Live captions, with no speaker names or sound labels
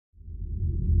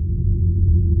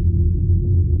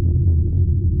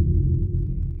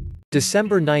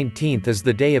December 19th is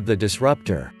the day of the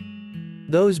disruptor.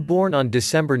 Those born on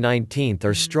December 19th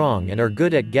are strong and are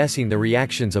good at guessing the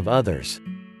reactions of others.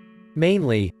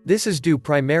 Mainly, this is due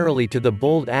primarily to the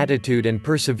bold attitude and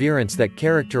perseverance that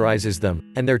characterizes them,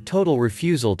 and their total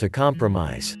refusal to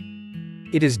compromise.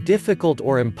 It is difficult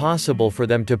or impossible for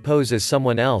them to pose as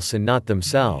someone else and not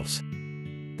themselves.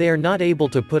 They are not able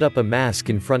to put up a mask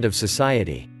in front of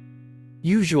society.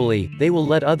 Usually, they will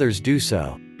let others do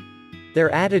so. Their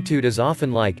attitude is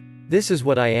often like, "This is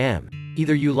what I am,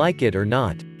 either you like it or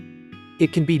not."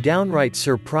 It can be downright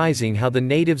surprising how the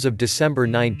natives of December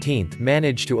 19th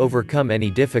manage to overcome any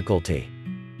difficulty.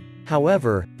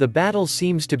 However, the battle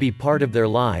seems to be part of their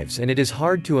lives, and it is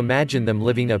hard to imagine them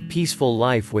living a peaceful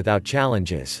life without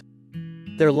challenges.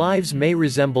 Their lives may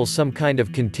resemble some kind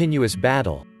of continuous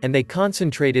battle, and they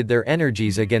concentrated their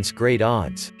energies against great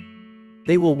odds.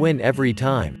 They will win every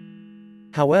time.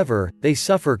 However, they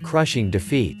suffer crushing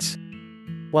defeats.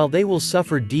 While they will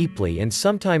suffer deeply and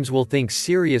sometimes will think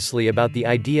seriously about the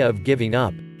idea of giving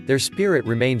up, their spirit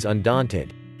remains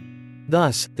undaunted.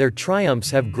 Thus, their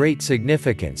triumphs have great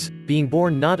significance, being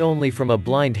born not only from a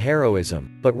blind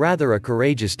heroism, but rather a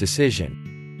courageous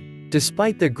decision.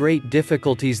 Despite the great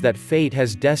difficulties that fate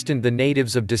has destined the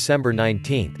natives of December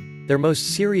 19th, their most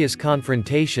serious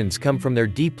confrontations come from their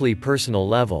deeply personal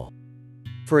level.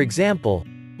 For example,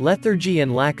 lethargy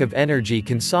and lack of energy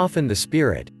can soften the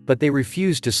spirit, but they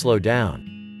refuse to slow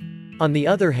down. On the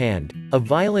other hand, a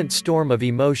violent storm of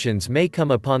emotions may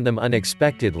come upon them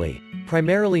unexpectedly,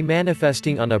 primarily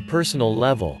manifesting on a personal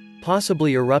level,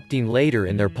 possibly erupting later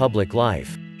in their public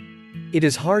life. It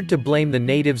is hard to blame the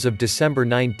natives of December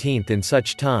 19th in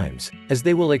such times, as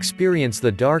they will experience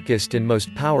the darkest and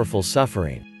most powerful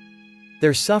suffering.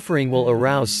 Their suffering will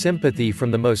arouse sympathy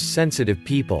from the most sensitive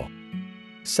people.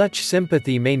 Such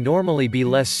sympathy may normally be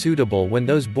less suitable when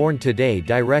those born today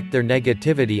direct their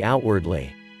negativity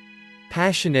outwardly.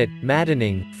 Passionate,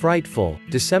 maddening, frightful,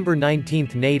 December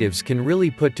 19th natives can really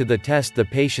put to the test the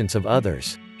patience of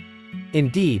others.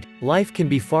 Indeed, life can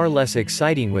be far less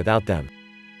exciting without them.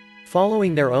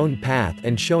 Following their own path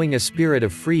and showing a spirit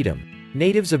of freedom,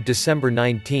 natives of December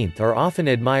 19th are often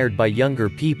admired by younger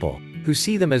people, who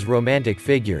see them as romantic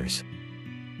figures.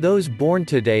 Those born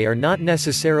today are not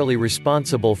necessarily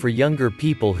responsible for younger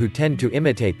people who tend to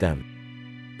imitate them.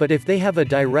 But if they have a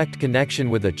direct connection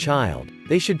with a child,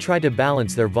 they should try to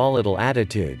balance their volatile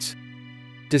attitudes.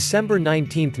 December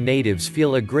 19th natives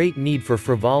feel a great need for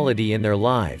frivolity in their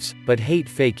lives, but hate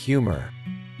fake humor.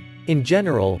 In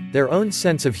general, their own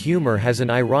sense of humor has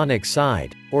an ironic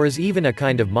side, or is even a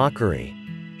kind of mockery.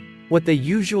 What they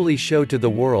usually show to the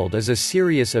world is a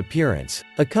serious appearance,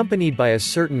 accompanied by a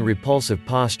certain repulsive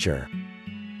posture.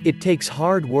 It takes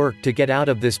hard work to get out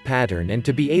of this pattern and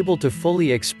to be able to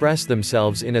fully express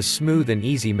themselves in a smooth and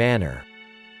easy manner.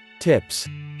 Tips: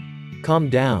 calm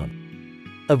down.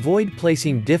 Avoid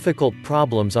placing difficult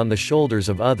problems on the shoulders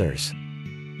of others.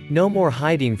 No more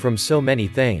hiding from so many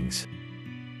things.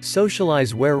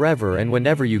 Socialize wherever and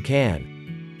whenever you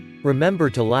can. Remember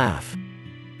to laugh.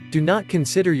 Do not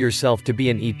consider yourself to be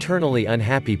an eternally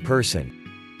unhappy person.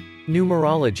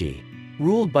 Numerology.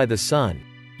 Ruled by the sun.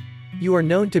 You are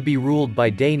known to be ruled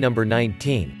by day number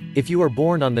 19, if you are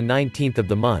born on the 19th of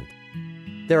the month.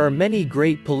 There are many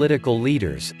great political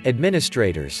leaders,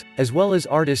 administrators, as well as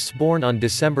artists born on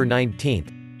December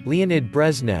 19th, Leonid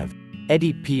Brezhnev,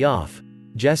 Edith Piaf,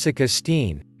 Jessica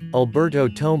Steen, Alberto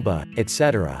Tomba,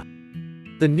 etc.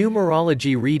 The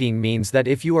numerology reading means that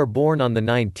if you are born on the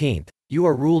 19th, you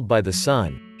are ruled by the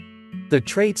sun. The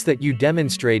traits that you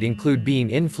demonstrate include being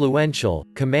influential,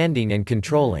 commanding and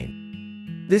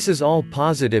controlling. This is all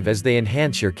positive as they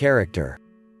enhance your character.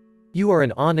 You are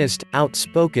an honest,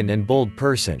 outspoken and bold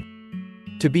person.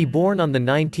 To be born on the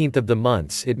 19th of the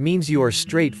months, it means you are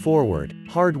straightforward,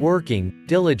 hard-working,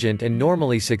 diligent and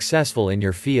normally successful in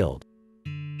your field.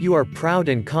 You are proud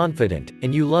and confident,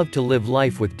 and you love to live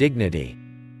life with dignity.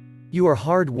 You are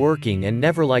hard-working and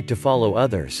never like to follow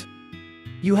others.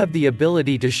 You have the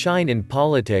ability to shine in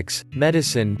politics,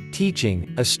 medicine,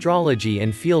 teaching, astrology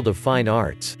and field of fine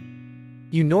arts.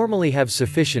 You normally have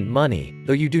sufficient money,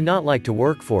 though you do not like to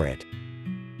work for it.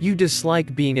 You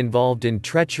dislike being involved in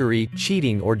treachery,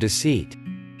 cheating or deceit.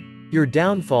 Your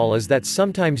downfall is that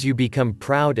sometimes you become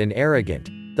proud and arrogant,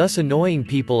 thus annoying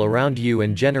people around you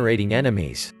and generating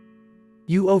enemies.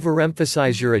 You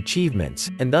overemphasize your achievements,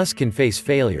 and thus can face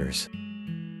failures.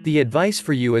 The advice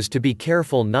for you is to be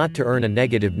careful not to earn a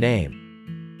negative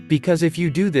name. Because if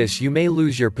you do this you may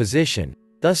lose your position,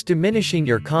 thus diminishing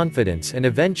your confidence and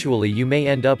eventually you may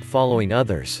end up following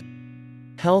others.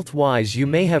 Health-wise you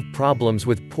may have problems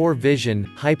with poor vision,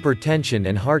 hypertension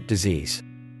and heart disease.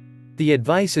 The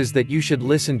advice is that you should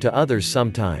listen to others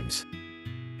sometimes.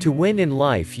 To win in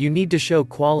life, you need to show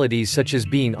qualities such as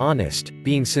being honest,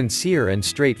 being sincere, and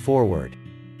straightforward.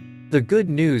 The good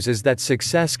news is that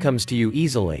success comes to you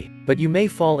easily, but you may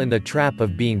fall in the trap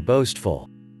of being boastful.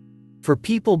 For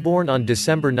people born on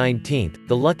December 19th,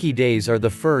 the lucky days are the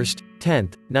 1st,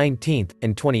 10th, 19th,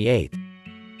 and 28th.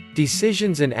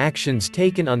 Decisions and actions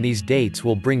taken on these dates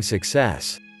will bring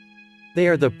success. They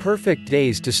are the perfect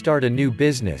days to start a new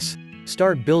business,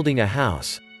 start building a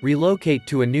house, relocate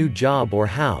to a new job or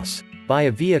house, buy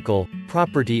a vehicle,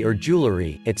 property or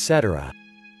jewelry, etc.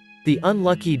 The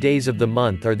unlucky days of the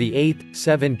month are the 8th,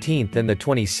 17th and the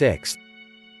 26th.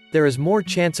 There is more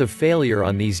chance of failure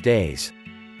on these days.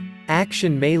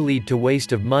 Action may lead to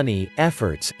waste of money,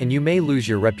 efforts, and you may lose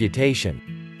your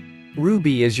reputation.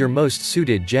 Ruby is your most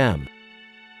suited gem.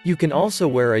 You can also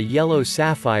wear a yellow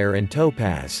sapphire and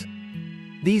topaz.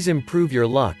 These improve your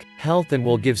luck, health and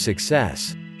will give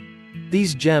success.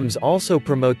 These gems also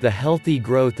promote the healthy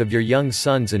growth of your young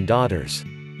sons and daughters.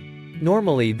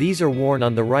 Normally these are worn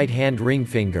on the right hand ring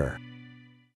finger.